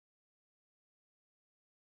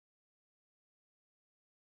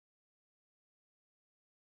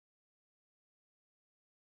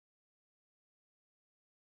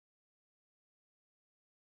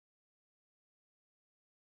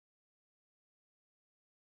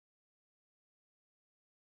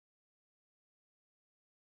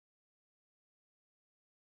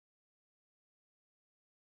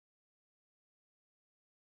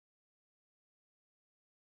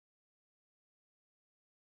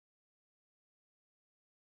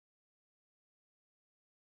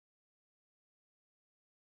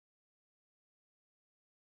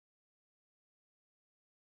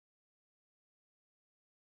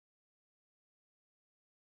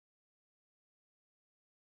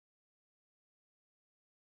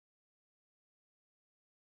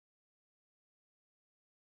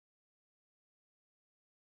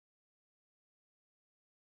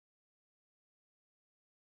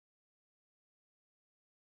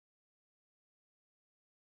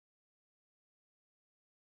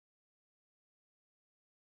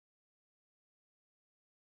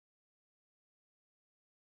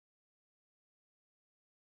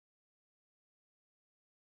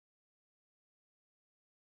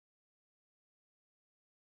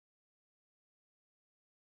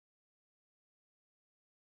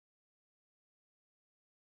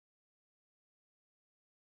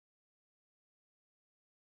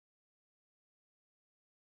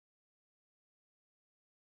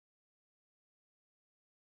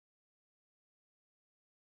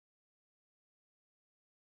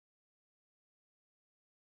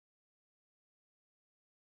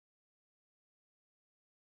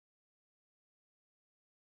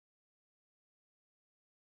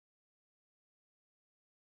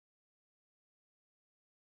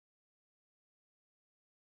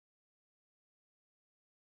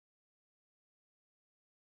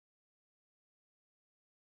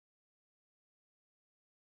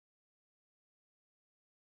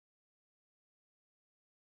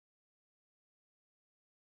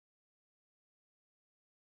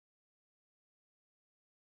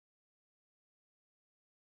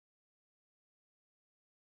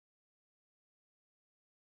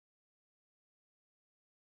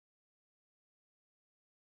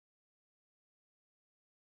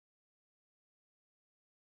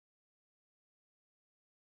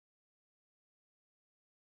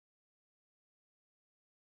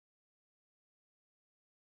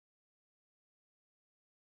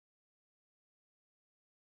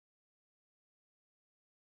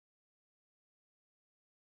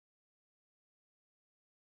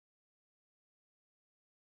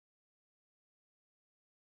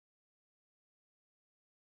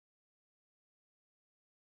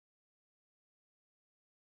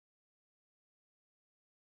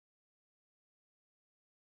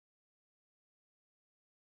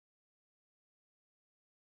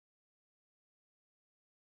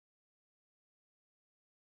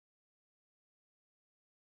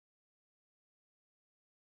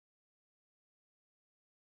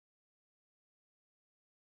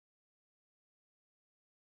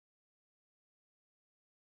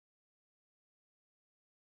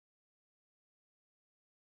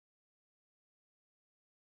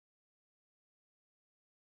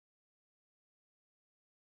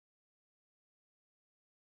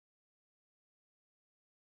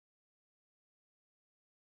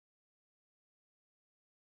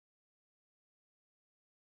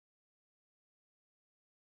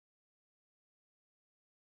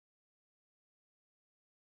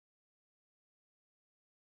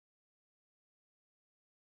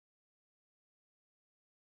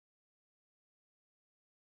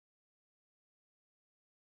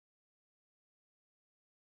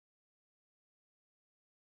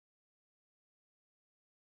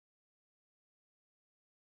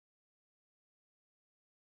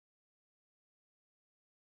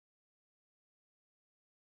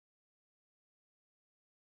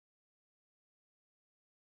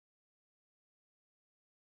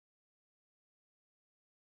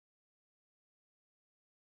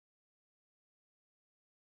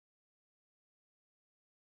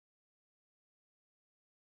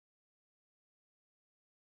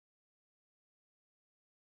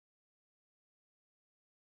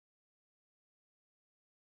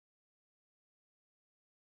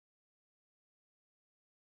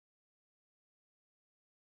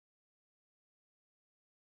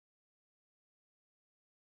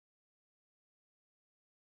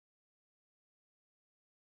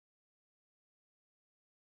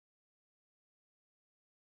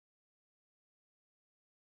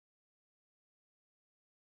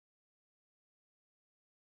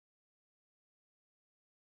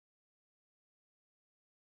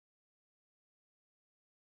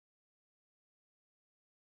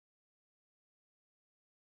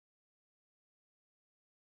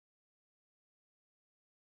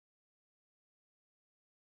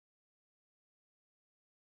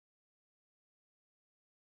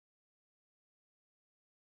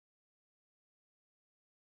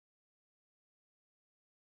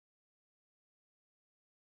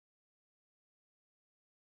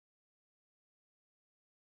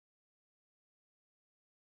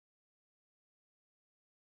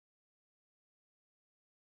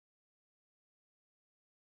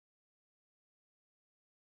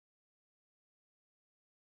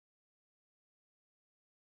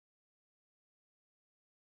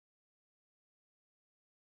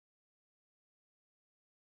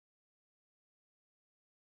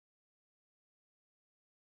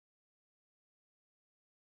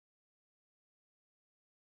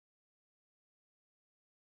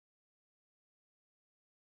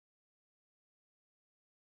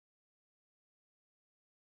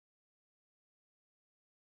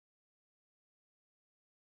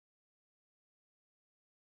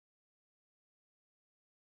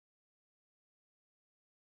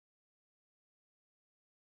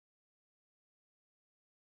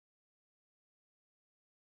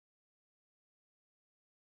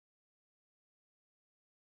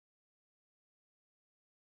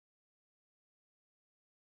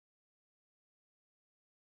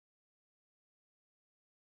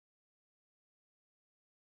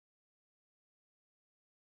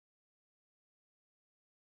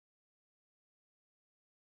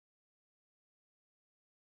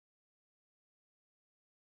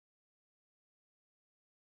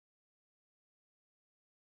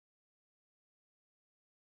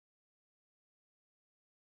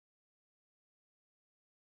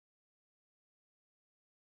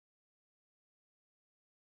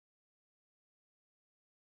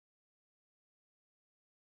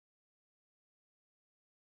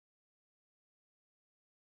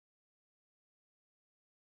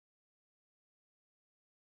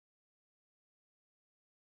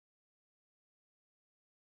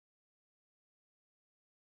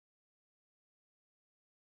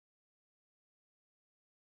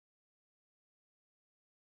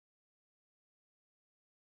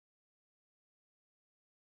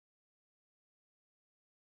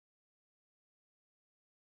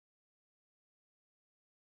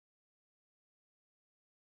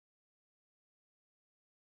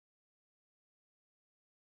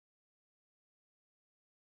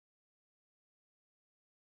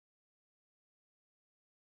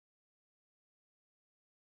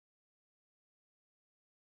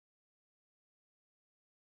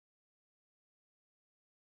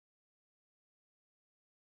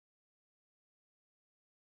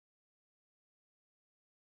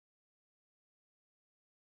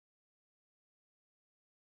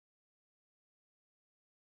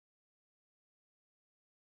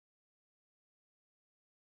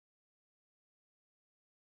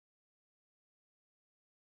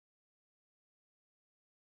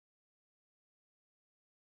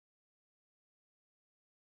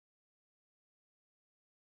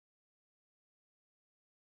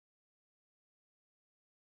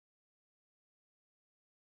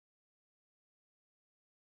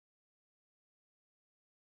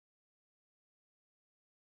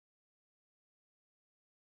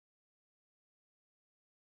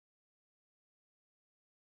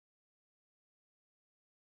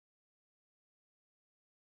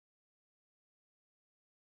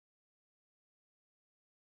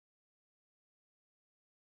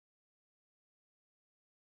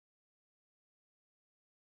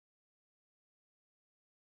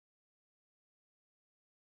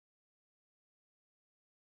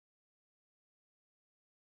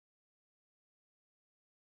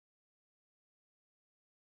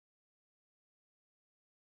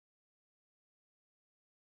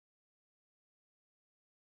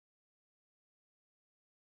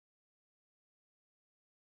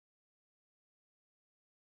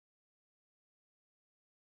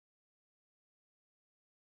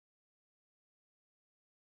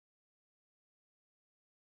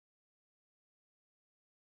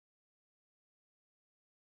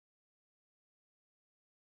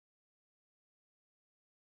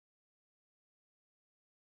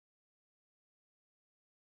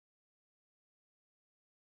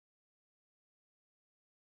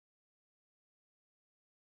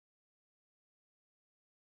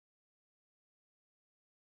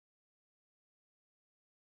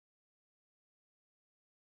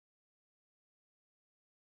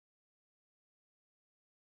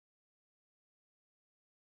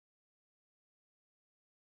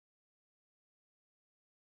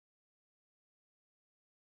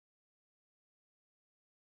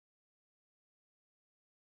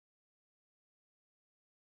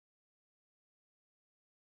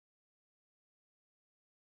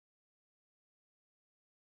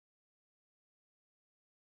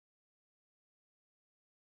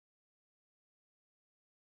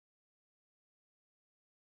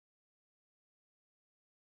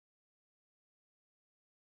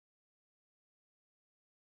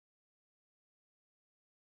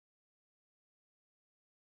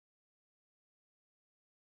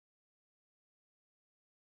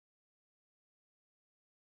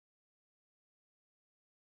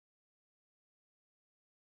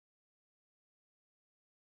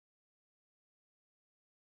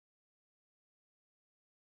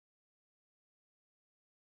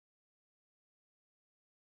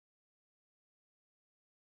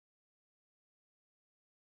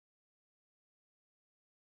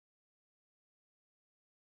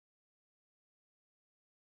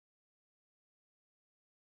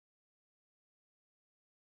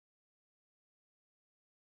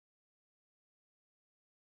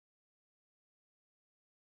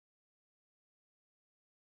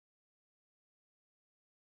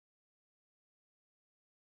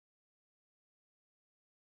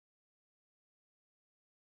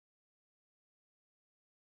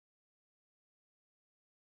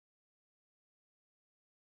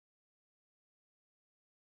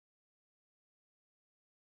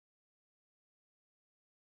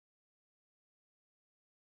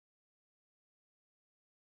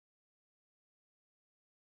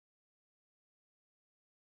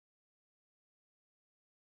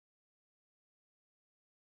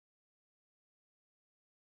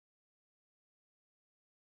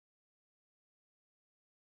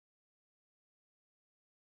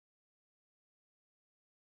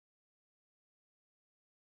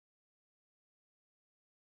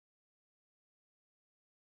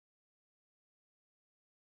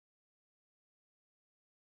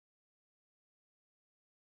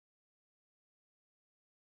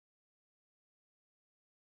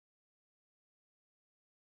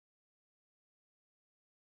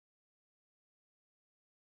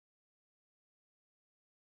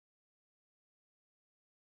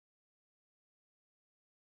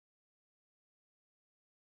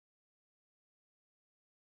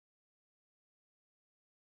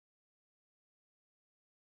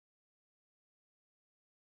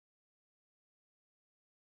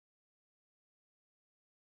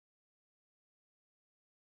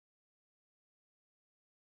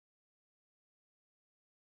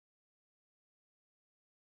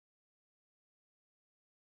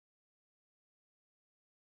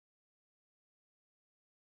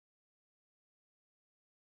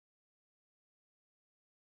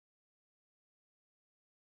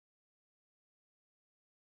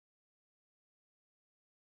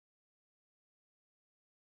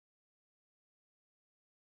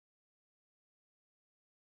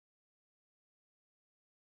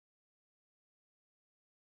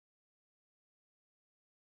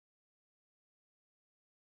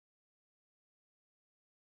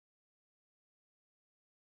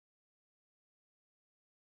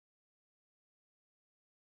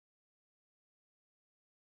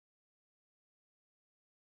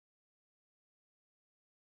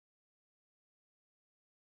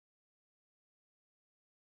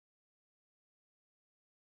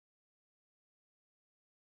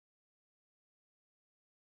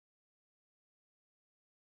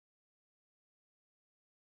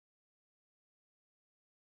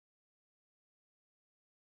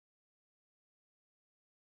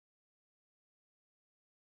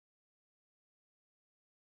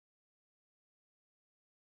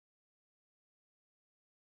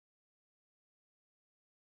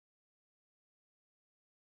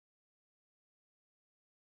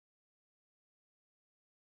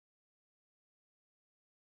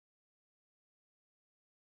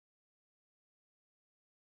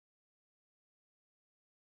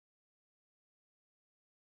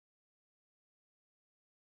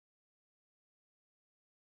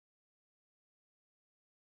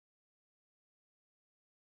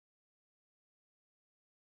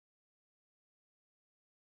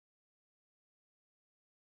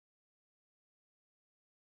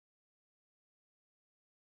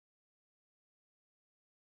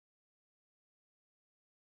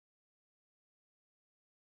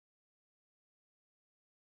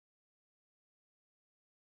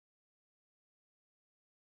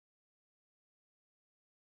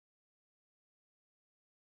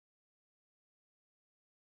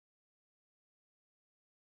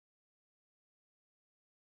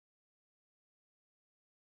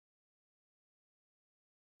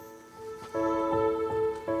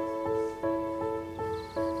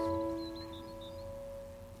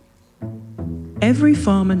Every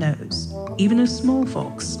farmer knows, even a small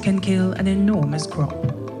fox can kill an enormous crop.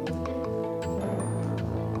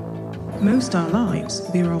 Most our lives,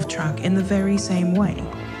 we're off track in the very same way.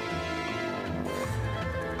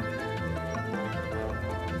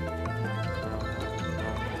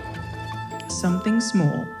 Something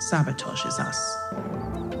small sabotages us.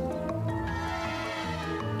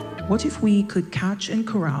 What if we could catch and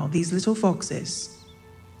corral these little foxes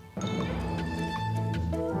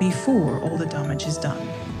before all the damage is done?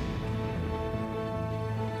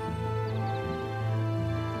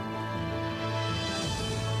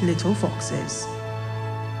 Little foxes.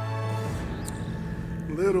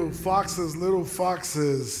 Little foxes, little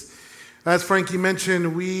foxes. As Frankie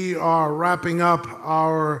mentioned, we are wrapping up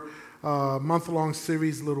our month-long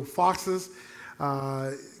series, Little Foxes.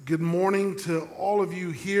 Good morning to all of you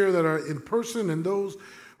here that are in person and those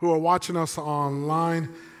who are watching us online.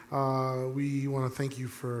 We want to thank you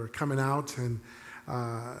for coming out and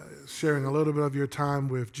sharing a little bit of your time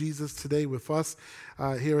with Jesus today with us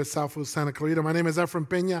here at Southfield Santa Clarita. My name is Efren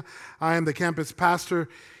Peña. I am the campus pastor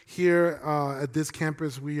here at this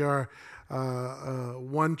campus. We are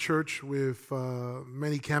one church with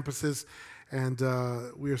many campuses, and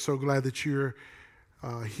we are so glad that you're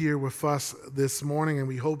here with us this morning, and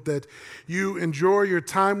we hope that you enjoy your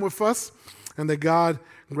time with us and that God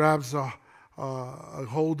grabs a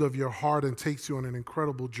hold of your heart and takes you on an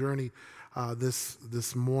incredible journey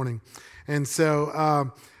this morning. And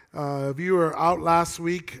so if you were out last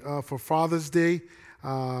week for Father's Day,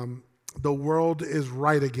 the world is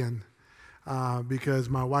right again because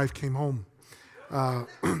my wife came home.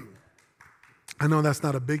 I know that's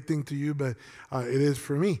not a big thing to you, but it is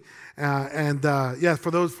for me. Yeah,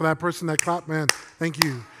 for that person that clapped, man, thank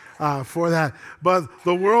you for that. But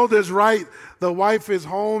the world is right. The wife is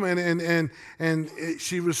home, and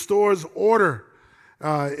she restores order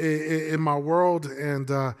in my world. And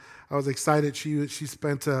I was excited. She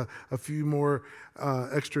spent a few more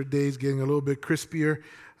extra days getting a little bit crispier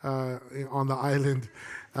on the island,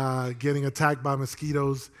 getting attacked by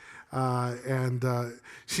mosquitoes.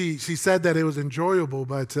 She said that it was enjoyable,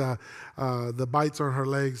 but the bites on her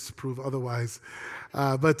legs prove otherwise.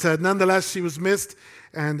 But nonetheless, she was missed,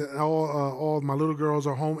 and all of my little girls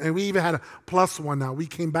are home. And we even had a plus one now. We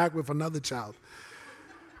came back with another child.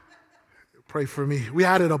 Pray for me. We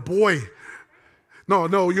added a boy.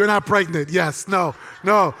 No, you're not pregnant. Yes, no.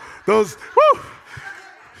 Those, whoo.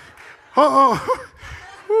 Whew.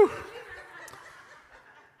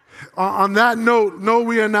 On that note, no,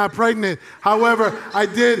 we are not pregnant. However, I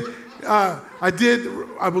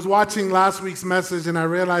was watching last week's message, and I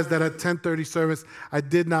realized that at 10:30 service, I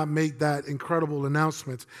did not make that incredible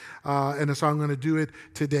announcement. And so I'm going to do it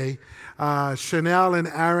today. Chanel and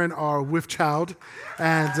Aaron are with child,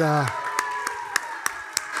 and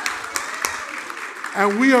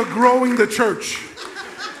we are growing the church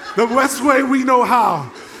the best way we know how.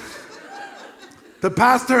 The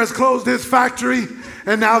pastor has closed his factory,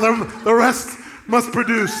 and now the rest must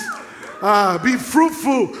produce. Be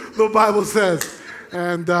fruitful, the Bible says.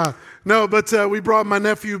 And we brought my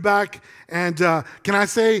nephew back. And can I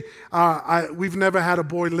say, we've never had a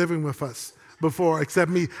boy living with us before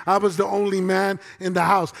except me. I was the only man in the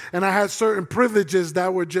house. And I had certain privileges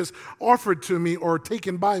that were just offered to me or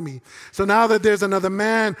taken by me. So now that there's another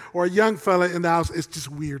man or a young fella in the house, it's just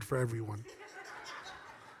weird for everyone.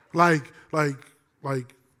 Like,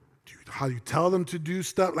 how you tell them to do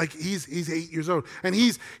stuff. Like he's 8 years old, and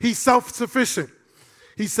he's self-sufficient.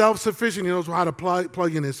 He's self-sufficient. He knows how to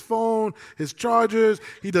plug in his phone, his chargers.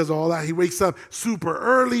 He does all that. He wakes up super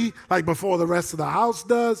early, like before the rest of the house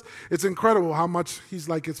does. It's incredible how much he's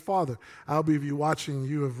like his father. I'll be you watching.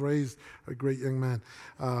 You have raised a great young man.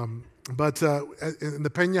 But in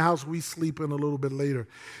the Peña house, we sleep in a little bit later.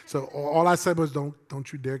 So all I said was,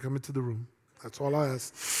 don't you dare come into the room. That's all I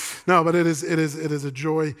ask. No, but it is a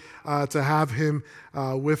joy to have him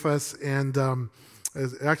with us, and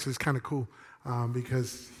it's kind of cool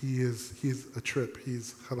because he's a trip.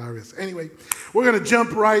 He's hilarious. Anyway, we're going to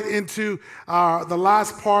jump right into the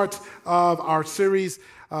last part of our series.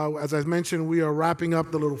 As I mentioned, we are wrapping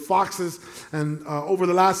up the Little Foxes, and over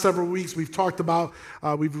the last several weeks, we've talked about,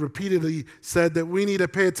 we've repeatedly said that we need to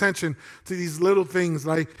pay attention to these little things,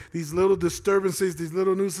 like these little disturbances, these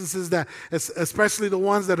little nuisances, that, especially the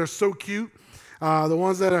ones that are so cute, the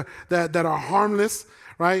ones that are harmless,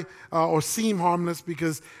 right, or seem harmless,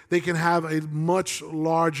 because they can have a much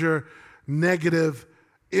larger negative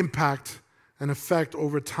impact an effect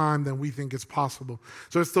over time than we think is possible.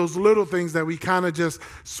 So it's those little things that we kind of just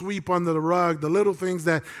sweep under the rug, the little things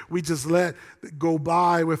that we just let go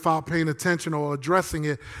by without paying attention or addressing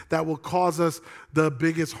it, that will cause us the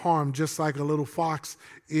biggest harm, just like a little fox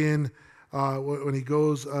when he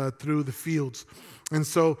goes through the fields. And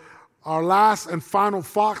so our last and final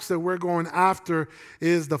fox that we're going after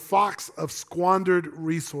is the fox of squandered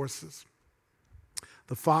resources.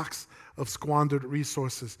 The fox of squandered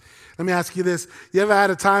resources. Let me ask you this. You ever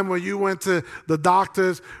had a time where you went to the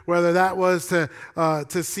doctors, whether that was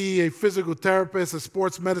to see a physical therapist, a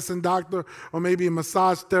sports medicine doctor, or maybe a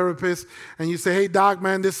massage therapist, and you say, hey, doc,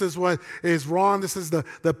 man, this is what is wrong. This is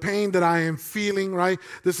the pain that I am feeling, right?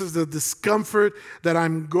 This is the discomfort that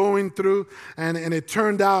I'm going through. And it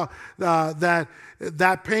turned out that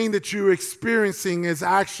pain that you're experiencing is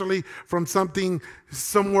actually from something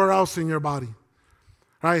somewhere else in your body,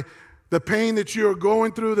 right? The pain that you're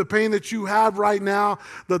going through, the pain that you have right now,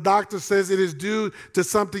 the doctor says it is due to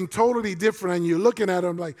something totally different. And you're looking at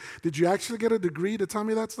them like, did you actually get a degree to tell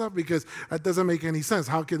me that stuff? Because that doesn't make any sense.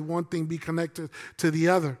 How could one thing be connected to the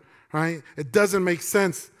other, right? It doesn't make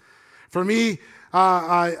sense. For me,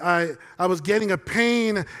 I was getting a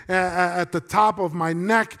pain at the top of my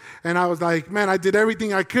neck, and I was like, man, I did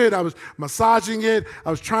everything I could. I was massaging it.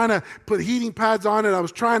 I was trying to put heating pads on it. I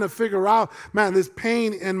was trying to figure out, man, this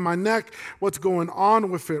pain in my neck, what's going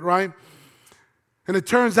on with it, right? And it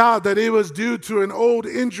turns out that it was due to an old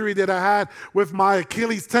injury that I had with my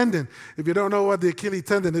Achilles tendon. If you don't know what the Achilles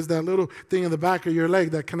tendon is, that little thing in the back of your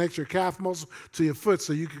leg that connects your calf muscle to your foot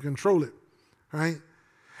so you can control it, right?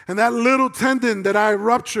 And that little tendon that I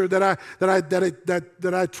ruptured, that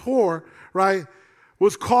I tore, right,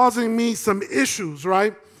 was causing me some issues,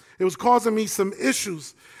 right? It was causing me some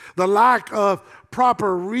issues. The lack of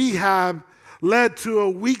proper rehab led to a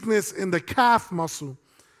weakness in the calf muscle,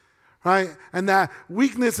 right? And that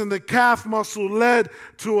weakness in the calf muscle led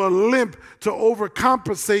to a limp to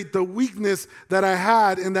overcompensate the weakness that I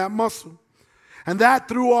had in that muscle. And that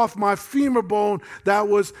threw off my femur bone that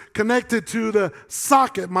was connected to the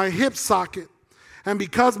socket, my hip socket. And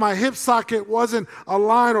because my hip socket wasn't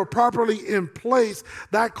aligned or properly in place,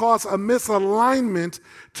 that caused a misalignment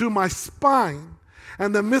to my spine.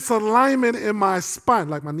 And the misalignment in my spine,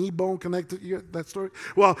 like my knee bone connected, you get that story?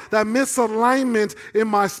 Well, that misalignment in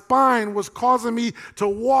my spine was causing me to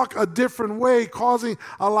walk a different way, causing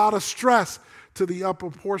a lot of stress to the upper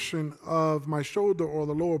portion of my shoulder or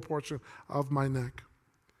the lower portion of my neck.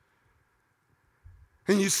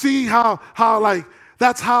 And you see how like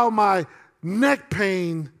that's how my neck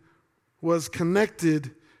pain was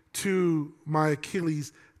connected to my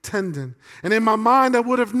Achilles tendon. And in my mind, I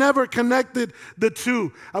would have never connected the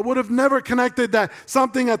two. I would have never connected that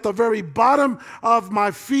something at the very bottom of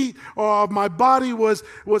my feet or of my body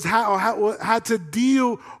had to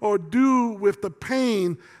deal or do with the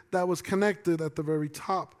pain that was connected at the very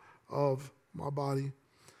top of my body.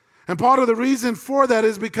 And part of the reason for that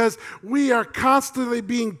is because we are constantly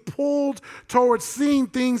being pulled towards seeing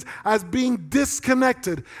things as being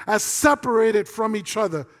disconnected, as separated from each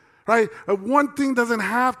other, right? One thing doesn't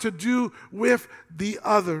have to do with the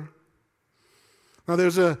other. Now,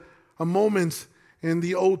 there's a moment in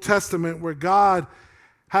the Old Testament where God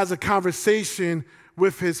has a conversation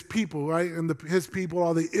with his people, right? And his people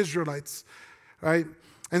are the Israelites, right?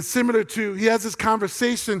 And he has this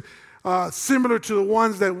conversation similar to the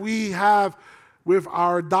ones that we have with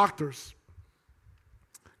our doctors.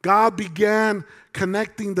 God began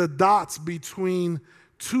connecting the dots between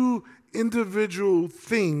two individual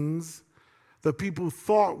things that people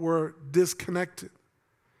thought were disconnected.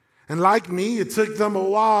 And like me, it took them a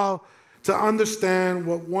while to understand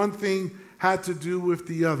what one thing had to do with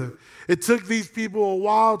the other. It took these people a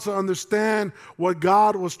while to understand what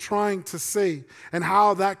God was trying to say and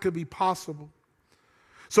how that could be possible.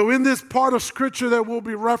 So in this part of Scripture that we'll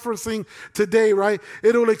be referencing today, right,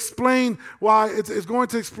 it'll explain why, it's going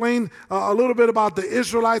to explain a little bit about the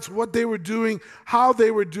Israelites, what they were doing, how they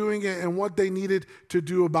were doing it, and what they needed to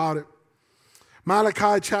do about it.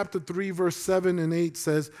 Malachi chapter 3, verse 7 and 8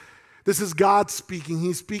 says, this is God speaking.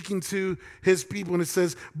 He's speaking to his people, and it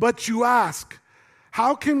says, but you ask,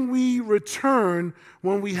 how can we return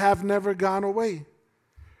when we have never gone away?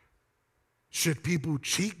 Should people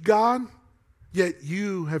cheat God? Yet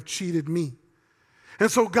you have cheated me. And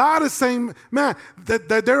so God is saying, man,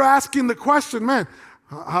 that they're asking the question, man,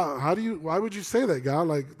 why would you say that, God?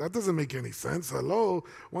 Like, that doesn't make any sense. Hello,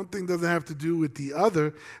 one thing doesn't have to do with the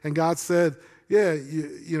other. And God said, yeah,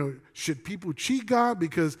 should people cheat God?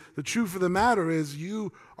 Because the truth of the matter is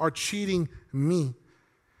you are cheating me.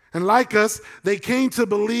 And like us, they came to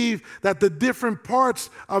believe that the different parts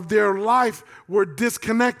of their life were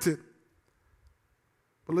disconnected.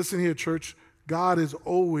 But listen here, church. God is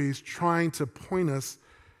always trying to point us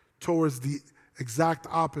towards the exact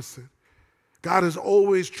opposite. God is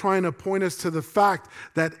always trying to point us to the fact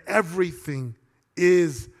that everything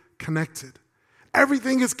is connected.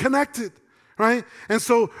 Everything is connected, right? And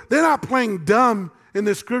so they're not playing dumb in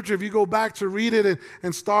the scripture. If you go back to read it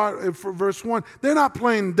and start for verse 1, they're not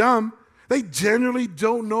playing dumb. They generally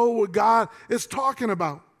don't know what God is talking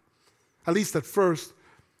about, at least at first.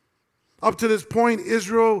 Up to this point,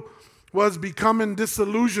 Israel was becoming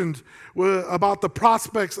disillusioned about the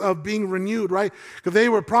prospects of being renewed, right? Because they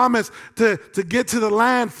were promised to get to the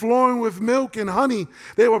land flowing with milk and honey.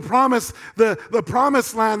 They were promised the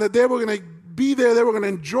promised land, that they were going to be there, they were going to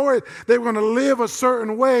enjoy it, they were going to live a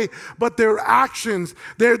certain way, but their actions,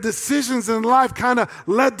 their decisions in life kind of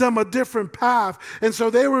led them a different path. And so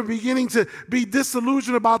they were beginning to be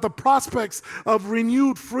disillusioned about the prospects of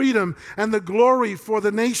renewed freedom and the glory for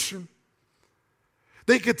the nation.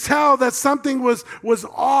 They could tell that something was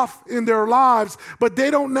off in their lives, but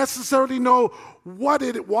they don't necessarily know what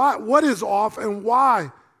is off and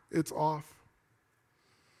why it's off.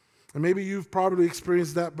 And maybe you've probably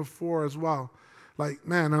experienced that before as well. Like,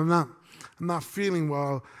 man, I'm not feeling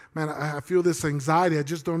well. Man, I feel this anxiety. I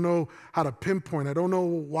just don't know how to pinpoint. I don't know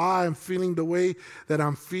why I'm feeling the way that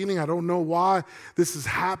I'm feeling. I don't know why this is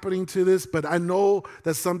happening to this, but I know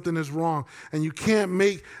that something is wrong. And you can't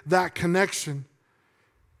make that connection.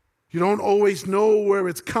 You don't always know where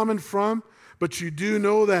it's coming from, but you do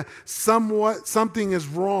know that something is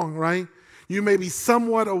wrong, right? You may be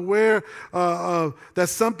somewhat aware that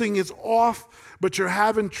something is off, but you're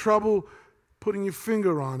having trouble putting your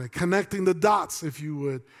finger on it, connecting the dots, if you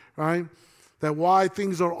would, right? That why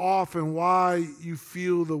things are off and why you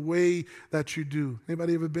feel the way that you do.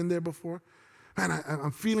 Anybody ever been there before? Man,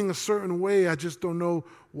 I'm feeling a certain way. I just don't know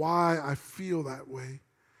why I feel that way.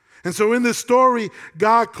 And so in this story,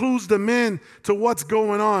 God clues them in to what's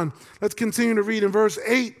going on. Let's continue to read in verse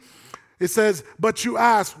 8. It says, "But you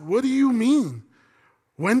ask, what do you mean?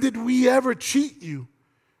 When did we ever cheat you?"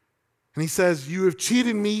 And he says, "You have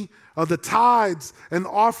cheated me of the tithes and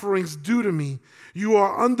offerings due to me. You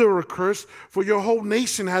are under a curse, for your whole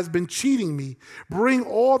nation has been cheating me. Bring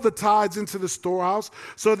all the tithes into the storehouse,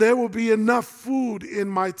 so there will be enough food in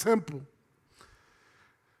my temple."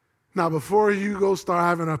 Now, before you go start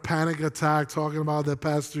having a panic attack talking about that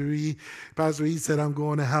Pastor E said I'm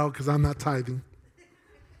going to hell because I'm not tithing.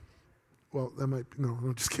 Well, that might be, no,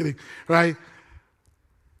 I'm just kidding, right?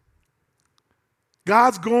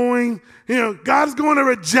 God's going to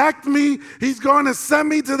reject me. He's going to send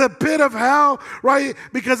me to the pit of hell, right?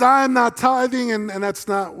 Because I am not tithing, and that's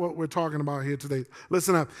not what we're talking about here today.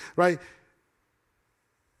 Listen up, right?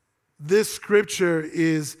 This scripture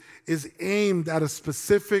is aimed at a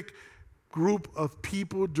specific group of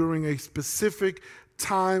people during a specific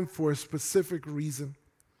time for a specific reason.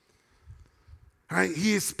 Right?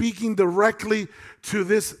 He is speaking directly to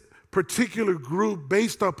this particular group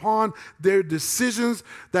based upon their decisions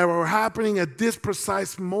that were happening at this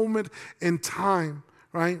precise moment in time,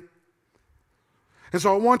 right? And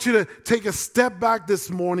so I want you to take a step back this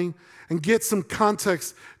morning and get some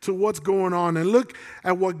context to what's going on and look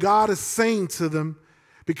at what God is saying to them,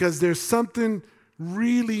 because there's something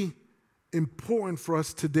really important for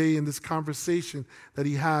us today in this conversation that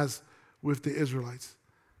he has with the Israelites.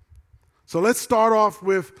 So let's start off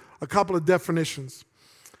with a couple of definitions.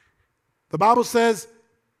 The Bible says,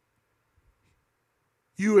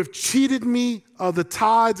 "You have cheated me of the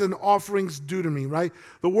tithes and offerings due to me," right?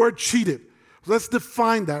 The word cheated. Let's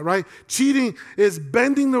define that, right? Cheating is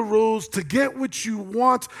bending the rules to get what you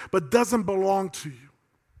want but doesn't belong to you.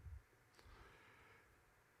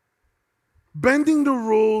 Bending the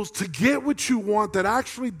rules to get what you want that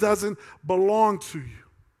actually doesn't belong to you.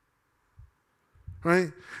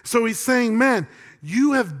 Right? So he's saying, man,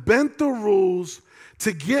 you have bent the rules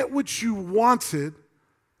to get what you wanted,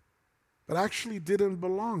 but actually didn't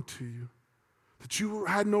belong to you. That you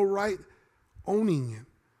had no right owning it,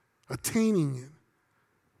 attaining it.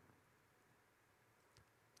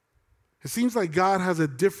 It seems like God has a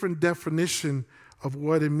different definition of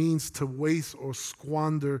what it means to waste or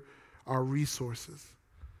squander our resources.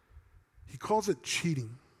 He calls it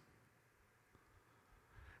cheating.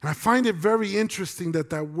 And I find it very interesting that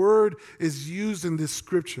that word is used in this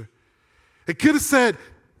scripture. It could have said,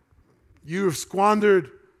 you have squandered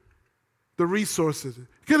the resources. It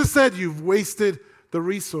could have said, you've wasted the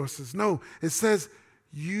resources. No, it says,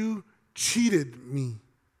 you cheated me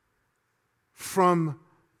from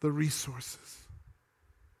the resources.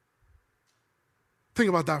 Think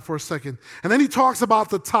about that for a second. And then he talks about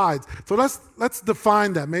the tithes. So let's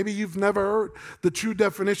define that. Maybe you've never heard the true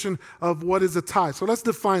definition of what is a tithe. So let's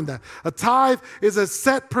define that. A tithe is a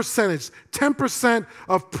set percentage, 10%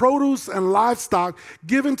 of produce and livestock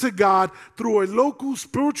given to God through a local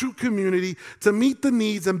spiritual community to meet the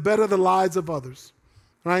needs and better the lives of others,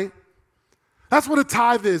 right? That's what a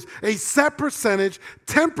tithe is, a set percentage,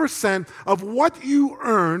 10% of what you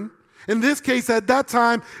earn. In this case, at that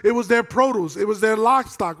time, it was their produce. It was their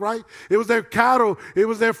livestock, right? It was their cattle. It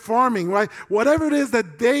was their farming, right? Whatever it is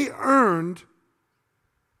that they earned,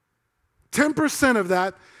 10% of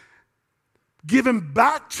that given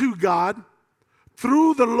back to God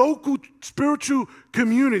through the local spiritual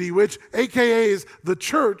community, which AKA is the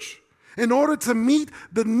church, in order to meet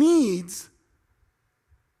the needs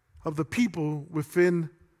of the people within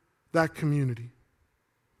that community.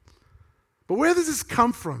 But where does this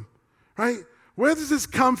come from? Right? Where does this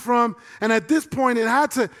come from? And at this point, it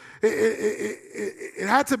had to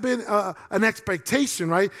be an expectation,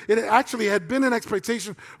 right? It actually had been an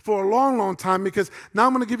expectation for a long, long time, because now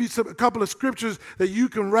I'm going to give you a couple of scriptures that you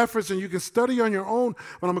can reference and you can study on your own,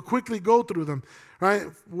 but I'm going to quickly go through them, right?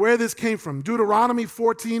 Where this came from. Deuteronomy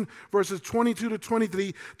 14, verses 22 to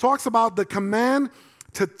 23, talks about the command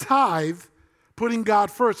to tithe, putting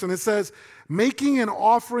God first. And it says, making an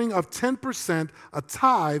offering of 10%, a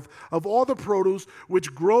tithe of all the produce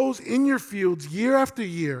which grows in your fields year after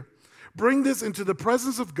year. Bring this into the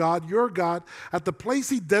presence of God, your God, at the place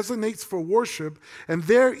he designates for worship, and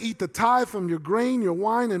there eat the tithe from your grain, your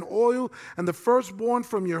wine, and oil, and the firstborn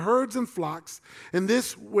from your herds and flocks. In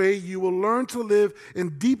this way you will learn to live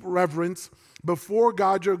in deep reverence before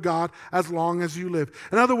God, your God, as long as you live.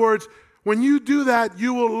 In other words, when you do that,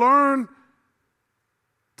 you will learn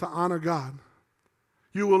to honor God.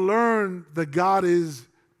 You will learn that God is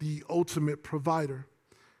the ultimate provider.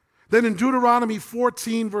 Then in Deuteronomy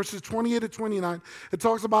 14, verses 28 to 29, it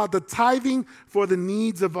talks about the tithing for the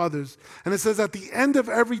needs of others. And it says, at the end of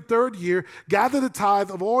every third year, gather the tithe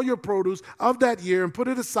of all your produce of that year and put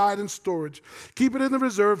it aside in storage. Keep it in the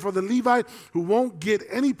reserve for the Levite who won't get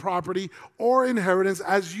any property or inheritance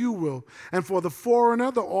as you will, and for the foreigner,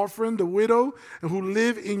 the orphan, the widow, and who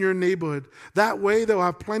live in your neighborhood. That way they'll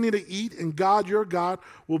have plenty to eat, and God, your God,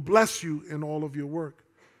 will bless you in all of your work.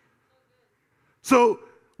 So,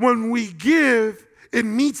 when we give, it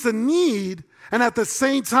meets a need, and at the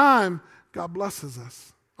same time, God blesses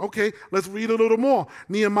us. Okay, let's read a little more.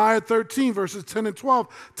 Nehemiah 13, verses 10 and 12,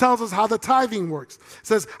 tells us how the tithing works. It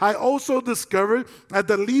says, I also discovered that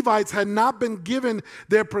the Levites had not been given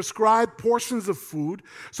their prescribed portions of food,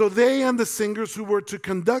 so they and the singers who were to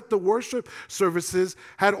conduct the worship services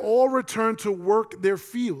had all returned to work their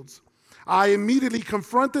fields. I immediately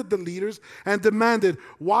confronted the leaders and demanded,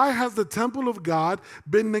 why has the temple of God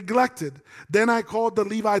been neglected? Then I called the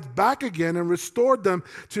Levites back again and restored them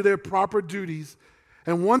to their proper duties.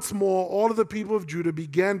 And once more, all of the people of Judah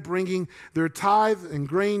began bringing their tithe and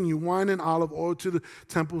grain, new wine, and olive oil to the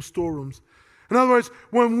temple storerooms. In other words,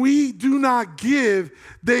 when we do not give,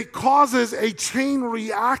 it causes a chain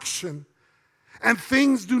reaction, and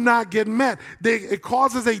things do not get met. It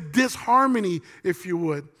causes a disharmony, if you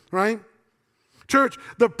would, right? Church,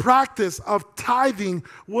 the practice of tithing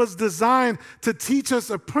was designed to teach us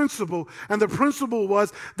a principle, and the principle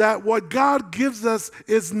was that what God gives us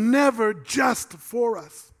is never just for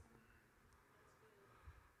us.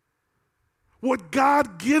 What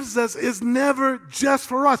God gives us is never just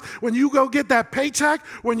for us. When you go get that paycheck,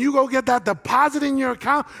 when you go get that deposit in your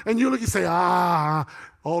account, and you look and say,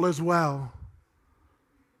 all is well.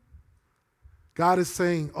 God is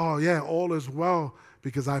saying, oh yeah, all is well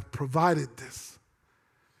because I've provided this.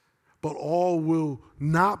 But all will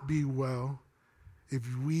not be well if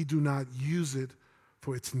we do not use it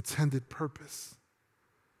for its intended purpose,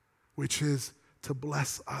 which is to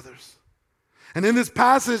bless others. And in this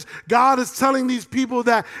passage, God is telling these people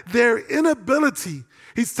that their inability,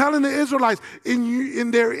 he's telling the Israelites, in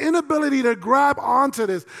their inability to grab onto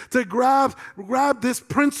this, to grab this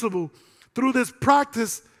principle through this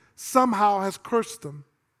practice, somehow has cursed them.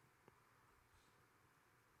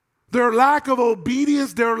 Their lack of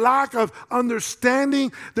obedience, their lack of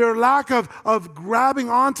understanding, their lack of grabbing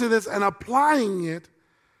onto this and applying it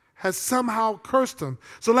has somehow cursed them.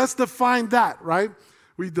 So let's define that, right?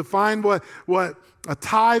 We define what a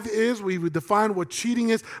tithe is. We define what cheating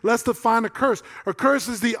is. Let's define a curse. A curse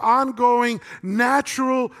is the ongoing,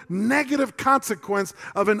 natural, negative consequence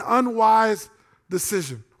of an unwise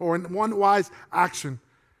decision or an unwise action.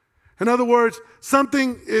 In other words,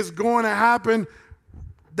 something is going to happen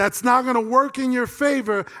that's not going to work in your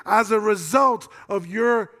favor as a result of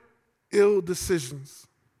your ill decisions.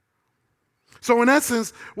 So in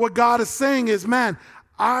essence, what God is saying is, man,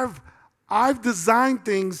 I've designed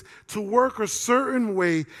things to work a certain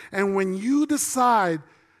way, and when you decide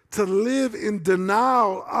to live in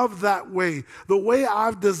denial of that way, the way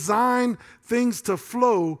I've designed things to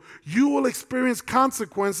flow, you will experience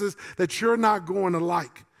consequences that you're not going to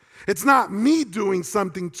like. It's not me doing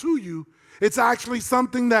something to you. It's actually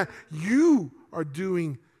something that you are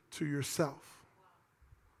doing to yourself.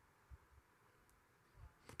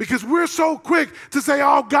 Because we're so quick to say,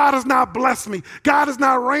 oh, God has not blessed me. God has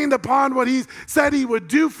not rained upon what he said he would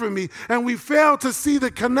do for me. And we fail to see the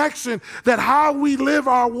connection that how we live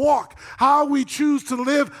our walk, how we choose to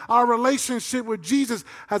live our relationship with Jesus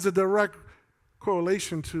has a direct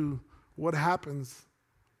correlation to what happens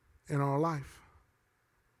in our life.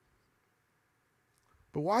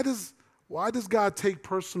 But why does God take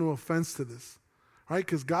personal offense to this? Right?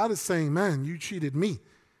 Because God is saying, man, you cheated me.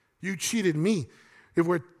 You cheated me. If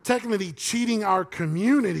we're technically cheating our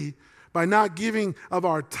community by not giving of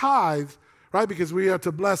our tithes, right, because we have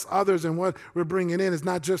to bless others and what we're bringing in is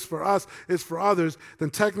not just for us, it's for others, then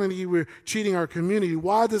technically we're cheating our community.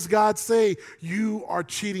 Why does God say, you are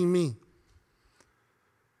cheating me?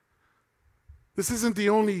 This isn't the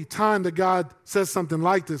only time that God says something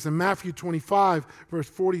like this. In Matthew 25, verse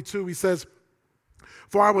 42, he says,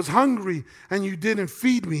 for I was hungry, and you didn't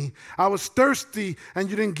feed me. I was thirsty, and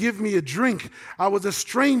you didn't give me a drink. I was a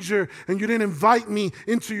stranger, and you didn't invite me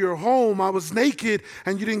into your home. I was naked,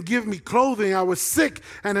 and you didn't give me clothing. I was sick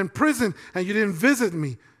and in prison, and you didn't visit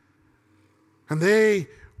me. And they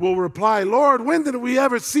will reply, Lord, when did we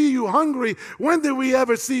ever see you hungry? When did we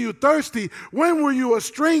ever see you thirsty? When were you a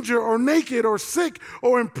stranger or naked or sick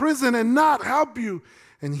or in prison and not help you?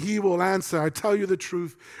 And he will answer, I tell you the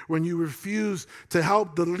truth, when you refuse to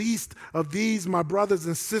help the least of these, my brothers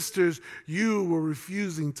and sisters, you were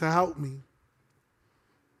refusing to help me.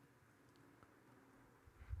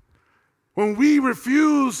 When we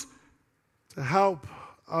refuse to help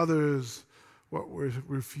others, what we're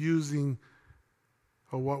refusing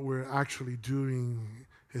or what we're actually doing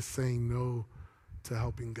is saying no to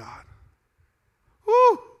helping God.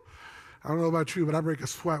 Woo! I don't know about you, but I break a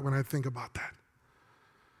sweat when I think about that.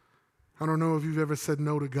 I don't know if you've ever said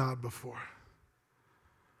no to God before.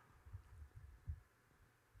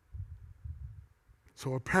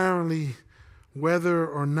 So apparently, whether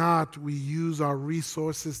or not we use our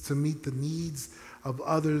resources to meet the needs of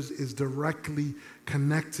others is directly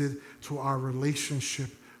connected to our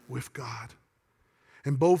relationship with God.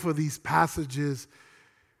 In both of these passages,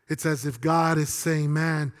 it's as if God is saying,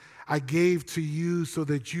 man, I gave to you so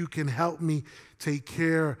that you can help me take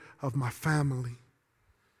care of my family.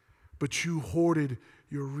 But you hoarded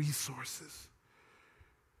your resources.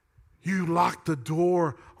 You locked the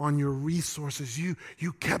door on your resources. You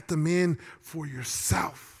kept them in for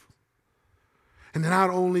yourself. And not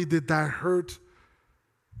only did that hurt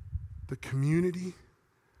the community,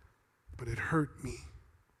 but it hurt me.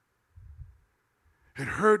 It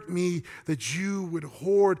hurt me that you would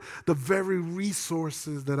hoard the very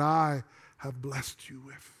resources that I have blessed you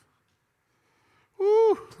with.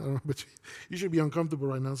 Woo! I don't know, but you should be uncomfortable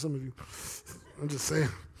right now, some of you. I'm just saying.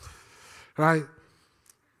 Right?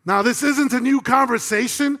 Now, this isn't a new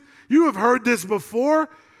conversation. You have heard this before.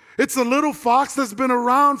 It's a little fox that's been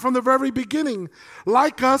around from the very beginning.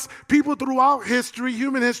 Like us, people throughout history,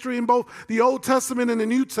 human history, in both the Old Testament and the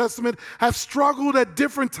New Testament, have struggled at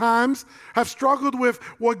different times, have struggled with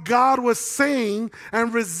what God was saying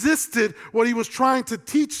and resisted what he was trying to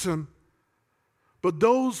teach them. But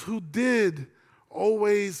those who did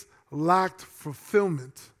always lacked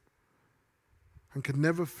fulfillment and could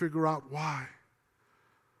never figure out why.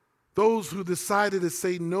 Those who decided to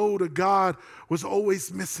say no to God was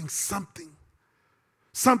always missing something.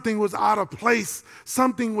 Something was out of place.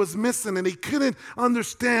 Something was missing, and they couldn't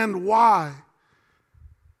understand why.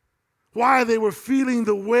 Why they were feeling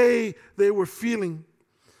the way they were feeling.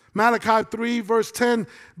 Malachi 3 verse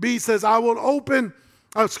 10b says,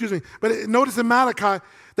 but notice in Malachi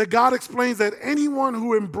that God explains that anyone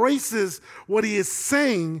who embraces what he is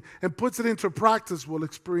saying and puts it into practice will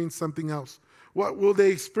experience something else. What will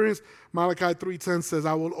they experience? Malachi 3:10 says,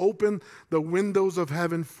 I will open the windows of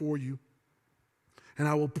heaven for you, and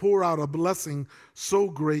I will pour out a blessing so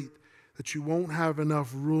great that you won't have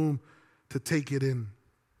enough room to take it in.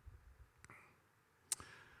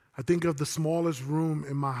 I think of the smallest room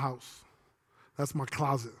in my house. That's my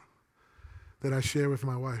closet that I share with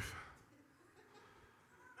my wife.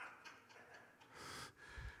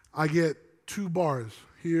 I get 2 bars,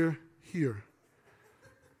 here, here.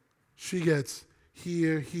 She gets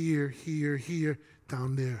here, here, here, here,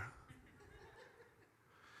 down there.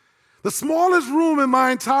 The smallest room in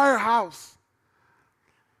my entire house.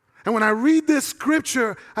 And when I read this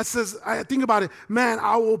scripture, I think about it, man,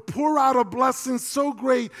 I will pour out a blessing so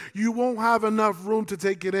great you won't have enough room to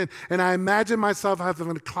take it in. And I imagine myself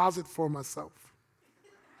having a closet for myself.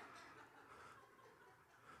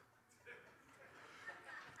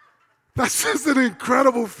 That's just an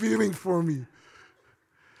incredible feeling for me.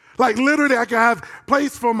 Like literally I can have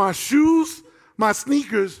place for my shoes, my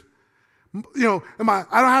sneakers, I don't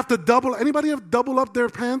have to double. Anybody have double up their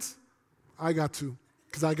pants? I got to,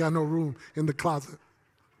 because I got no room in the closet.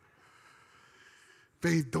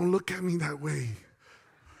 Babe, don't look at me that way.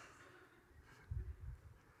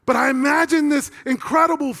 But I imagine this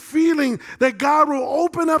incredible feeling that God will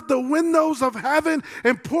open up the windows of heaven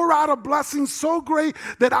and pour out a blessing so great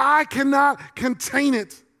that I cannot contain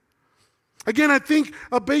it. Again, I think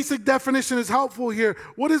a basic definition is helpful here.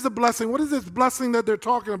 What is the blessing? What is this blessing that they're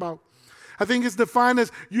talking about? I think it's defined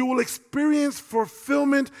as you will experience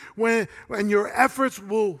fulfillment when your efforts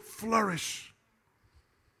will flourish.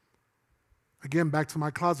 Again, back to my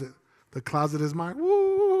closet. The closet is mine.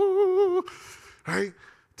 Woo! Right?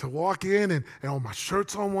 To walk in and all my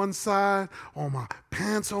shirts on one side, all my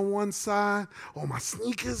pants on one side, all my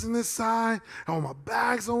sneakers on this side, all my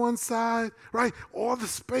bags on one side, right? All the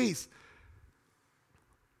space.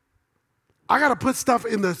 I got to put stuff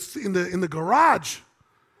in the garage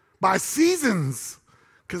by seasons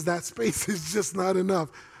because that space is just not enough.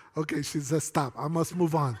 Okay, she says, stop. I must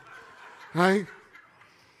move on, right?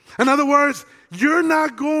 In other words, you're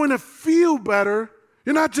not going to feel better.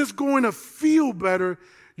 You're not just going to feel better.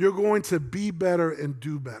 You're going to be better and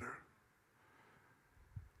do better.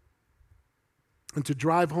 And to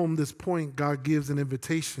drive home this point, God gives an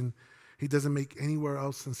invitation He doesn't make anywhere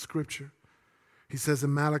else in Scripture. He says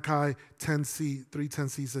in Malachi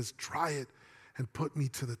 3:10c, he says, try it and put me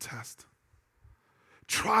to the test.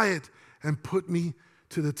 Try it and put me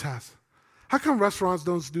to the test. How come restaurants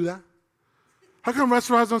don't do that? How come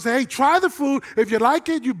restaurants don't say, hey, try the food. If you like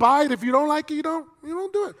it, you buy it. If you don't like it, you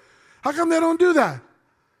don't do it. How come they don't do that?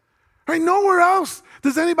 Right? Nowhere else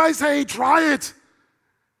does anybody say, hey, try it.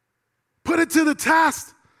 Put it to the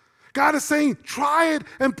test. God is saying, try it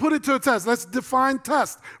and put it to a test. Let's define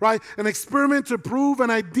test, right? An experiment to prove an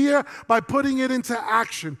idea by putting it into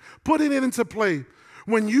action, putting it into play.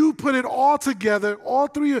 When you put it all together, all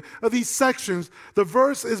three of these sections, the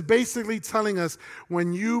verse is basically telling us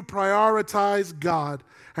when you prioritize God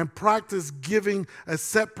and practice giving a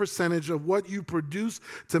set percentage of what you produce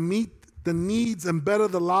to meet the needs and better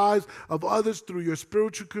the lives of others through your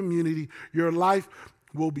spiritual community, your life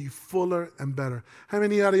will be fuller and better. How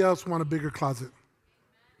many else want a bigger closet?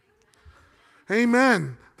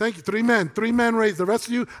 Amen. Thank you. 3 men. 3 men raised. The rest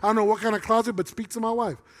of you, I don't know what kind of closet, but speak to my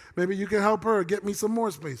wife. Maybe you can help her get me some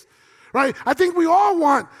more space. Right? I think we all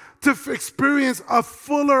want to experience a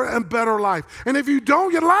fuller and better life. And if you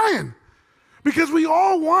don't, you're lying. Because we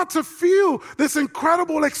all want to feel this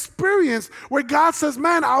incredible experience where God says,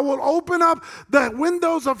 man, I will open up the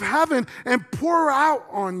windows of heaven and pour out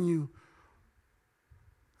on you.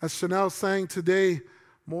 As Chanel sang today,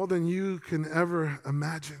 more than you can ever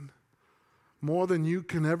imagine, more than you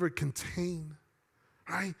can ever contain,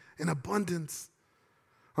 right? In abundance.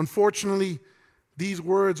 Unfortunately, these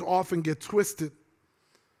words often get twisted.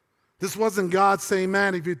 This wasn't God saying,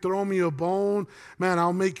 man, if you throw me a bone, man,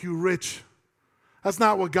 I'll make you rich. That's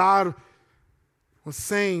not what God was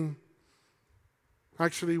saying.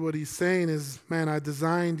 Actually, what he's saying is, man, I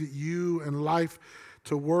designed you and life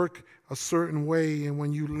to work a certain way. And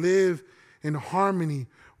when you live in harmony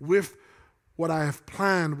with what I have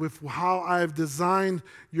planned, with how I have designed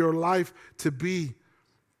your life to be,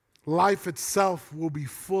 life itself will be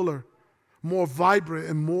fuller, more vibrant,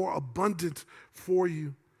 and more abundant for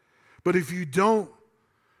you. But if you don't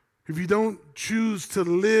choose to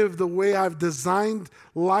live the way I've designed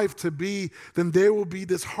life to be, then there will be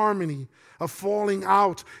this harmony, a falling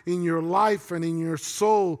out in your life and in your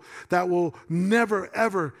soul that will never,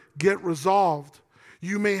 ever get resolved.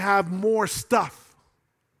 You may have more stuff,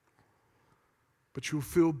 but you'll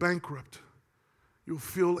feel bankrupt. You'll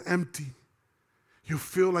feel empty. You'll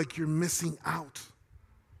feel like you're missing out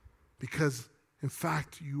because, in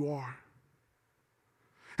fact, you are.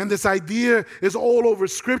 And this idea is all over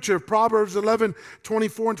Scripture. Proverbs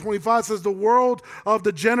 11:24-25 says, the world of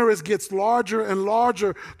the generous gets larger and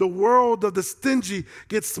larger. The world of the stingy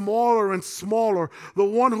gets smaller and smaller. The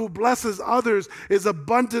one who blesses others is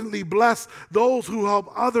abundantly blessed. Those who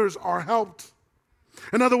help others are helped.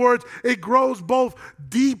 In other words, it grows both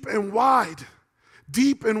deep and wide.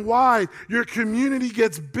 Deep and wide. Your community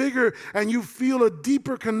gets bigger and you feel a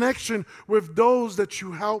deeper connection with those that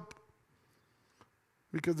you help.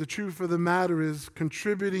 Because the truth of the matter is,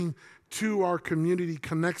 contributing to our community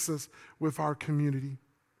connects us with our community.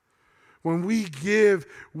 When we give,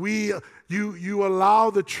 you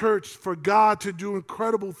allow the church for God to do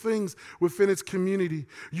incredible things within its community.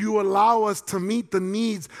 You allow us to meet the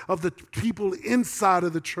needs of the people inside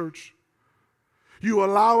of the church. You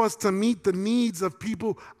allow us to meet the needs of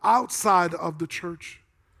people outside of the church.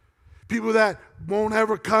 People that won't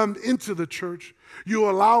ever come into the church. You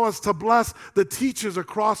allow us to bless the teachers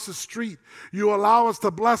across the street. You allow us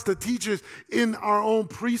to bless the teachers in our own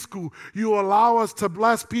preschool. You allow us to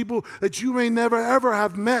bless people that you may never ever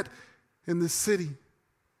have met in this city.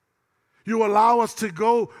 You allow us to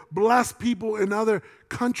go bless people in other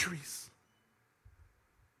countries.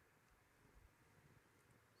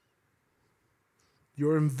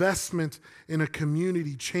 Your investment in a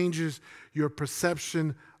community changes your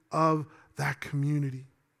perception of that community.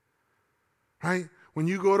 Right? When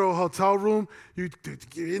you go to a hotel room, you get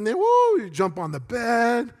in there, woo, you jump on the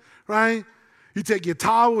bed, right? You take your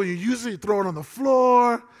towel, you usually throw it on the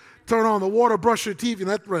floor, turn on the water, brush your teeth, and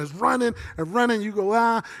that is running and running. You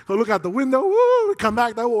go look out the window, woo, come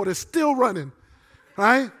back, that water is still running,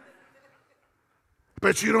 right?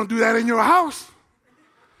 But you don't do that in your house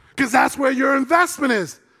because that's where your investment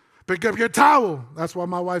is. Pick up your towel. That's what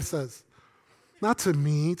my wife says. Not to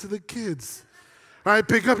me, to the kids. Right?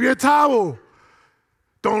 Pick up your towel.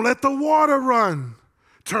 Don't let the water run.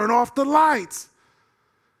 Turn off the lights.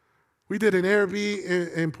 We did an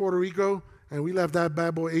Airbnb in Puerto Rico, and we left that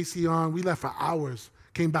bad boy AC on. We left for hours.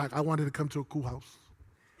 Came back. I wanted to come to a cool house.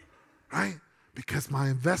 Right? Because my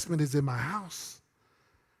investment is in my house.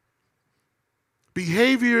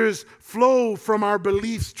 Behaviors flow from our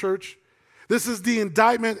beliefs, church. This is the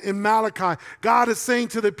indictment in Malachi. God is saying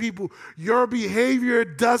to the people, your behavior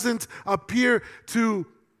doesn't appear to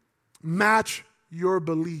match your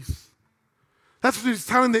beliefs. That's what he's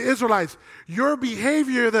telling the Israelites. Your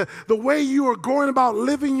behavior, the way you are going about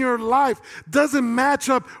living your life doesn't match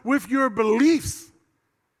up with your beliefs.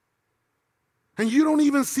 And you don't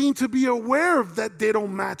even seem to be aware of that they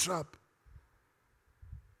don't match up.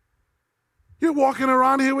 You're walking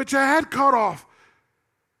around here with your head cut off.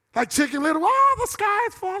 Like Chicken Little, the sky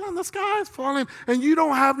is falling, and you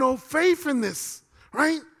don't have no faith in this,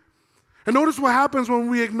 right? And notice what happens when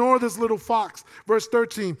we ignore this little fox. Verse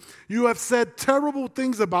 13, you have said terrible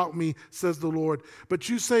things about me, says the Lord. But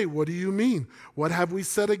you say, what do you mean? What have we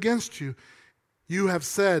said against you? You have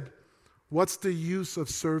said, what's the use of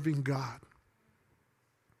serving God?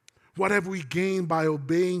 What have we gained by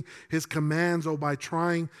obeying his commands or by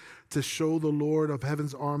trying to show the Lord of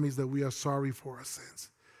heaven's armies that we are sorry for our sins?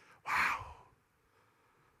 Wow.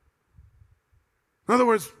 In other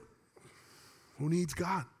words, who needs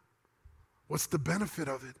God? What's the benefit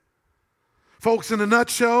of it? Folks, in a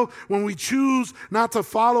nutshell, when we choose not to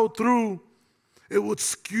follow through, it would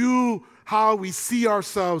skew how we see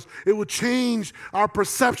ourselves. It would change our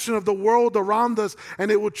perception of the world around us,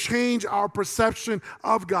 and it would change our perception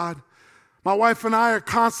of God. My wife and I are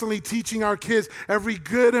constantly teaching our kids every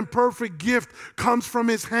good and perfect gift comes from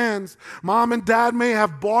his hands. Mom and dad may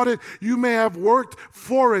have bought it, you may have worked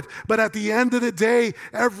for it, but at the end of the day,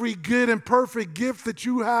 every good and perfect gift that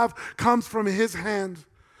you have comes from his hand.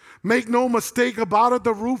 Make no mistake about it,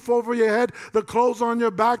 the roof over your head, the clothes on your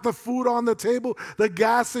back, the food on the table, the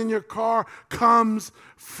gas in your car comes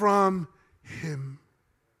from him.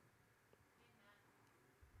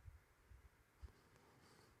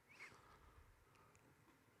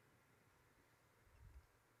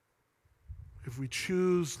 If we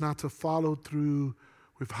choose not to follow through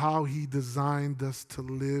with how he designed us to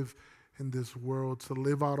live in this world, to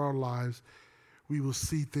live out our lives, we will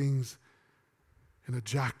see things in a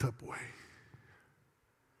jacked up way.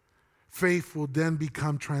 Faith will then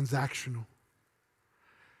become transactional.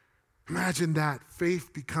 Imagine that.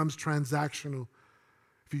 Faith becomes transactional.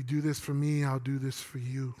 If you do this for me, I'll do this for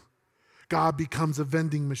you. God becomes a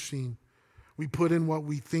vending machine. We put in what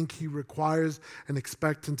we think he requires and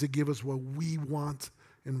expect him to give us what we want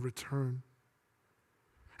in return.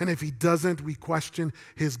 And if he doesn't, we question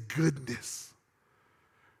his goodness.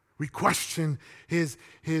 We question his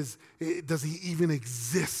does he even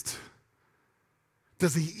exist?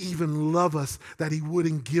 Does he even love us that he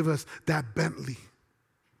wouldn't give us that Bentley?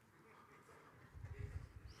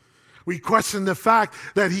 We question the fact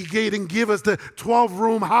that he didn't give us the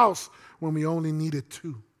 12-room house when we only needed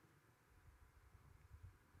 2.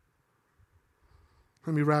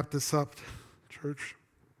 Let me wrap this up, church.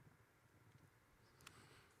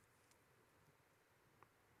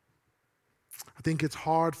 I think it's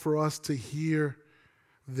hard for us to hear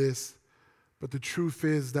this, but the truth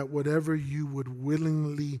is that whatever you would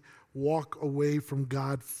willingly walk away from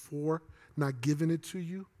God for not giving it to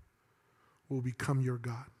you will become your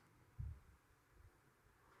God.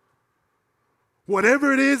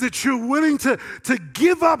 Whatever it is that you're willing to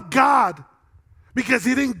give up God because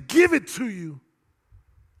he didn't give it to you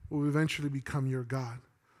will eventually become your God.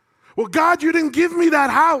 Well, God, you didn't give me that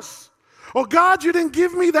house. Or God, you didn't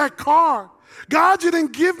give me that car. God, you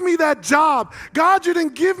didn't give me that job. God, you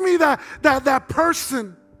didn't give me that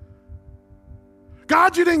person.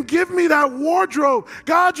 God, you didn't give me that wardrobe.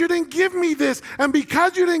 God, you didn't give me this. And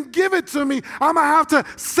because you didn't give it to me, I'm going to have to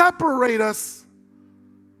separate us.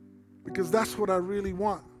 Because that's what I really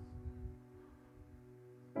want.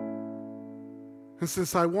 And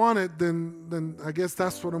since I want it, then I guess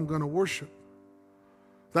that's what I'm going to worship.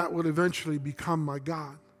 That would eventually become my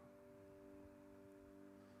God.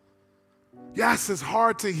 Yes, it's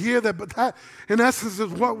hard to hear that, but that, in essence,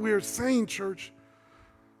 is what we're saying, church.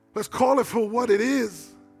 Let's call it for what it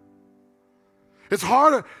is. It's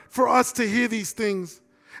harder for us to hear these things.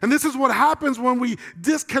 And this is what happens when we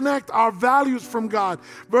disconnect our values from God.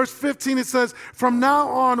 Verse 15, it says, "From now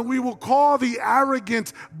on, we will call the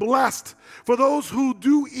arrogant blessed. For those who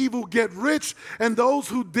do evil get rich, and those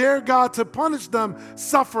who dare God to punish them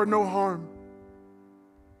suffer no harm."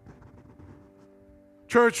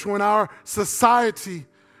 Church, when our society,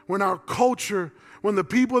 when our culture, when the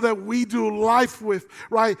people that we do life with,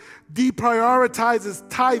 right, deprioritizes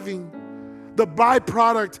tithing, the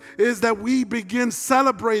byproduct is that we begin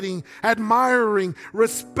celebrating, admiring,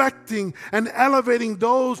 respecting, and elevating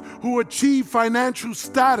those who achieve financial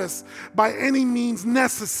status by any means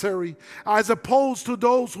necessary, as opposed to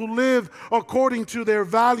those who live according to their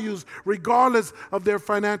values, regardless of their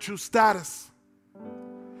financial status.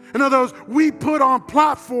 In other words, we put on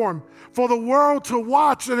platform for the world to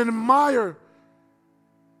watch and admire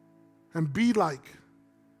and be like.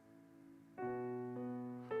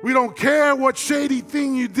 We don't care what shady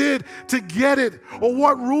thing you did to get it, or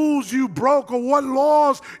what rules you broke, or what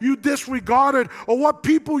laws you disregarded, or what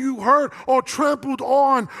people you hurt or trampled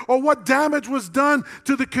on, or what damage was done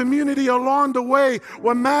to the community along the way.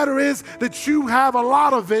 What matters is that you have a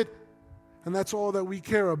lot of it, and that's all that we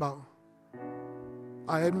care about.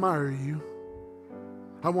 I admire you.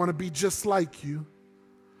 I want to be just like you.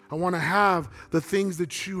 I want to have the things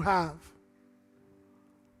that you have.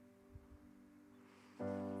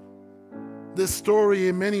 This story,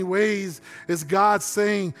 in many ways, is God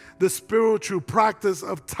saying the spiritual practice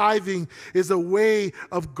of tithing is a way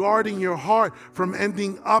of guarding your heart from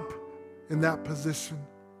ending up in that position.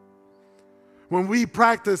 When we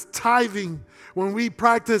practice tithing, when we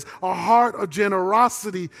practice a heart of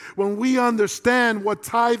generosity, when we understand what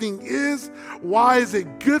tithing is, why is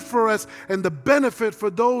it good for us, and the benefit for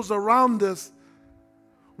those around us,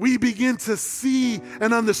 we begin to see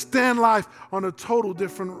and understand life on a total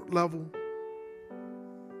different level.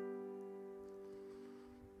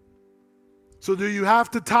 So do you have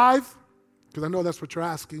to tithe? Because I know that's what you're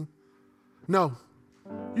asking. No,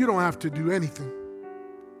 you don't have to do anything.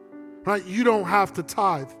 Right? You don't have to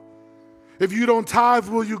tithe. If you don't tithe,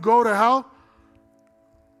 will you go to hell?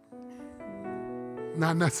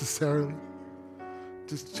 Not necessarily.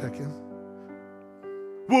 Just checking.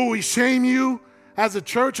 Will we shame you as a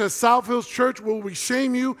church, as South Hills Church? Will we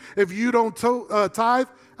shame you if you don't tithe?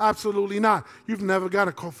 Absolutely not. You've never got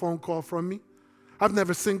a phone call from me. I've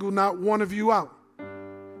never singled not one of you out.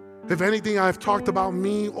 If anything, I've talked about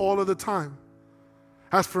me all of the time.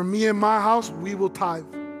 As for me and my house, we will tithe.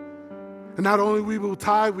 And not only we will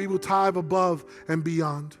tithe above and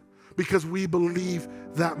beyond, because we believe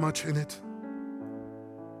that much in it.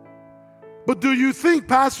 But do you think,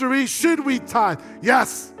 Pastor E, should we tithe?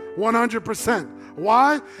 Yes, 100%.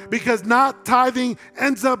 Why? Because not tithing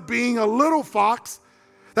ends up being a little fox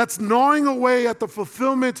that's gnawing away at the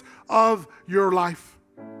fulfillment of your life.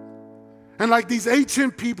 And like these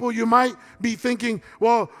ancient people, you might be thinking,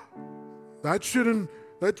 well, that shouldn't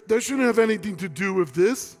have anything to do with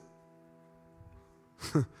this.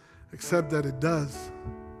 Except that it does.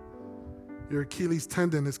 Your Achilles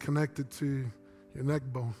tendon is connected to your neck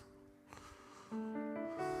bone.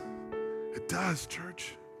 It does,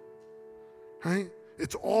 church. Right?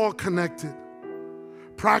 It's all connected.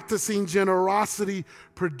 Practicing generosity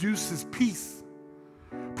produces peace.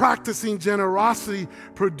 Practicing generosity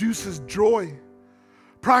produces joy.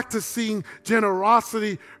 Practicing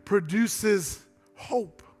generosity produces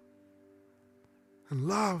hope and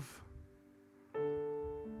love.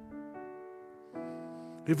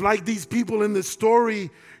 If, like these people in this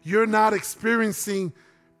story, you're not experiencing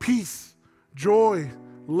peace, joy,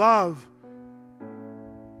 love,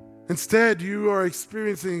 instead you are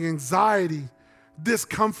experiencing anxiety,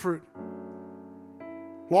 discomfort,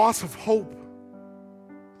 loss of hope?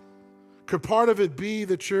 Could part of it be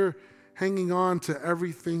that you're hanging on to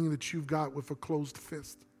everything that you've got with a closed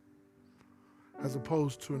fist as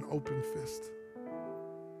opposed to an open fist?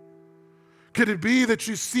 Could it be that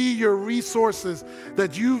you see your resources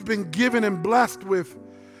that you've been given and blessed with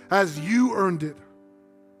as you earned it?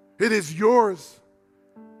 It is yours,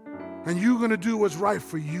 and you're going to do what's right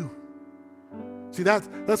for you. See,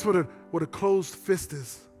 that's what a closed fist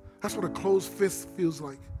is. That's what a closed fist feels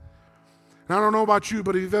like. And I don't know about you,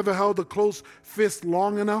 but if you've ever held a closed fist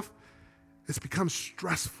long enough, it's become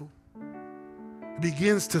stressful. It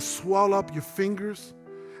begins to swell up your fingers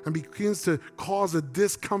and begins to cause a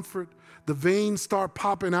discomfort. The veins start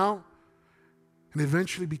popping out and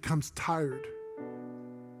eventually becomes tired.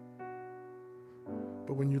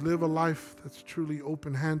 But when you live a life that's truly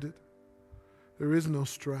open-handed, there is no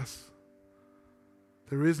stress.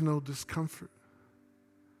 There is no discomfort.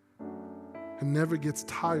 And never gets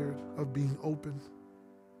tired of being open.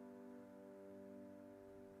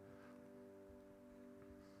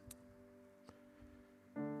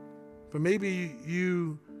 But maybe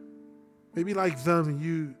like them,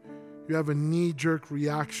 you have a knee-jerk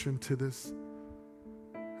reaction to this.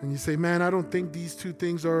 And you say, man, I don't think these two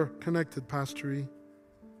things are connected, Pastor E.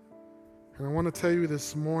 And I want to tell you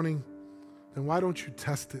this morning, then why don't you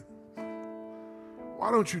test it?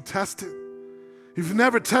 Why don't you test it? If you've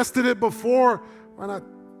never tested it before, why not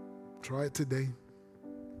try it today?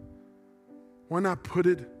 Why not put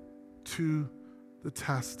it to the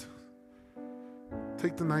test?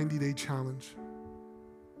 Take the 90-day challenge.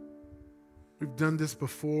 We've done this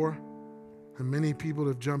before, and many people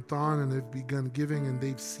have jumped on and they've begun giving, and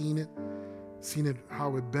they've seen it,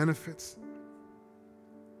 how it benefits.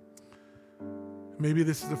 Maybe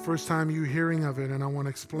this is the first time you're hearing of it, and I want to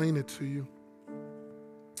explain it to you.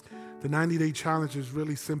 The 90-day challenge is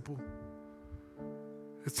really simple.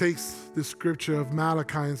 It takes the scripture of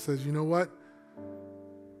Malachi and says, you know what?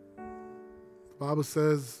 The Bible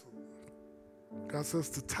says, God says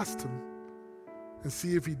to test him and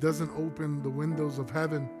see if he doesn't open the windows of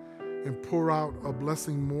heaven and pour out a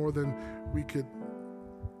blessing more than we could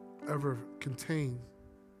ever contain.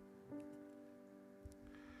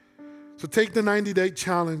 So take the 90-day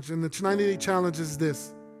challenge, and the 90-day challenge is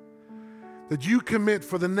this, that you commit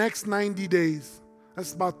for the next 90 days,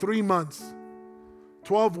 that's about 3 months,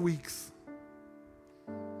 12 weeks.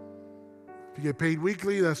 If you get paid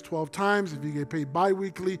weekly, that's 12 times. If you get paid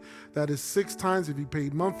bi-weekly, that is 6 times. If you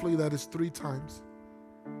paid monthly, that is 3 times.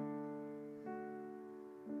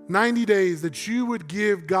 90 days that you would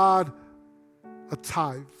give God a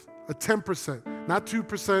tithe, a 10%, not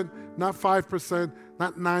 2%, not 5%,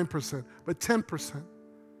 not 9%, but 10%.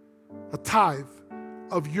 A tithe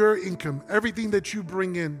of your income, everything that you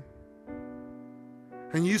bring in.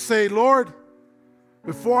 And you say, Lord,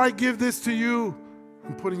 before I give this to you,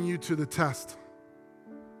 I'm putting you to the test.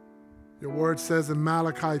 Your word says in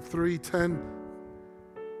Malachi 3:10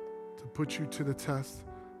 to put you to the test,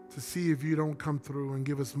 to see if you don't come through and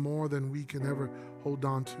give us more than we can ever hold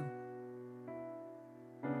on to.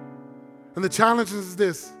 And the challenge is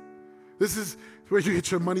this. This is where you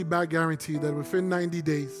get your money back guarantee, that within 90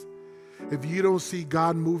 days, if you don't see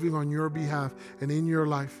God moving on your behalf and in your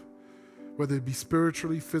life, whether it be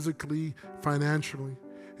spiritually, physically, financially,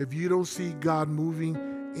 if you don't see God moving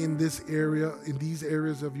in this area, in these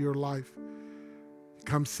areas of your life,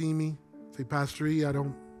 come see me. Say, Pastor E, I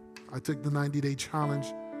took the 90-day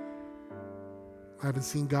challenge. I haven't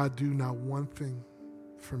seen God do not one thing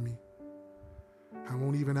for me. I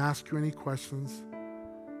won't even ask you any questions.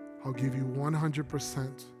 I'll give you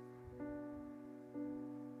 100%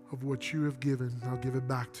 of what you have given. I'll give it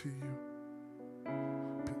back to you.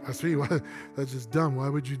 Pastor E, that's just dumb. Why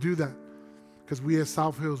would you do that? Because we at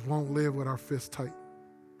South Hills won't live with our fists tight.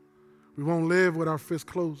 We won't live with our fists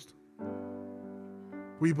closed.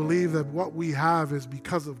 We believe that what we have is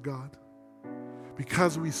because of God,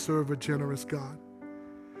 because we serve a generous God.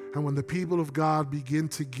 And when the people of God begin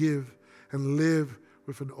to give and live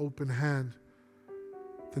with an open hand,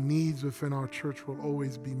 the needs within our church will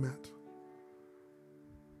always be met.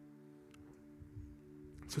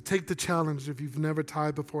 So take the challenge if you've never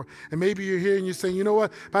tithed before. And maybe you're here and you're saying, you know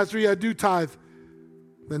what, Pastor E, I do tithe.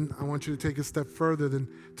 Then I want you to take a step further than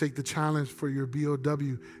take the challenge for your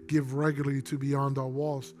BOW. Give regularly to Beyond Our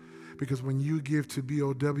Walls. Because when you give to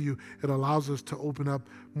BOW, it allows us to open up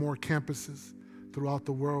more campuses throughout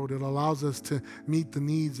the world. It allows us to meet the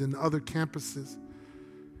needs in other campuses.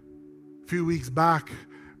 A few weeks back,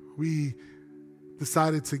 we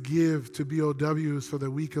decided to give to BOW so that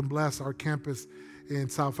we can bless our campus in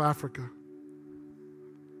South Africa,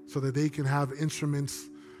 so that they can have instruments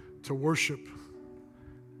to worship.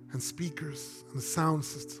 and speakers and the sound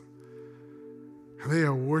system. And they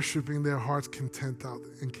are worshiping their heart's content out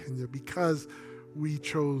in Kenya because we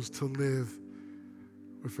chose to live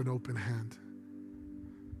with an open hand.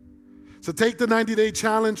 So take the 90-day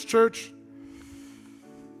challenge, church.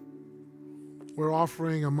 We're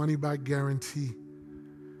offering a money-back guarantee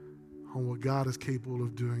on what God is capable of doing.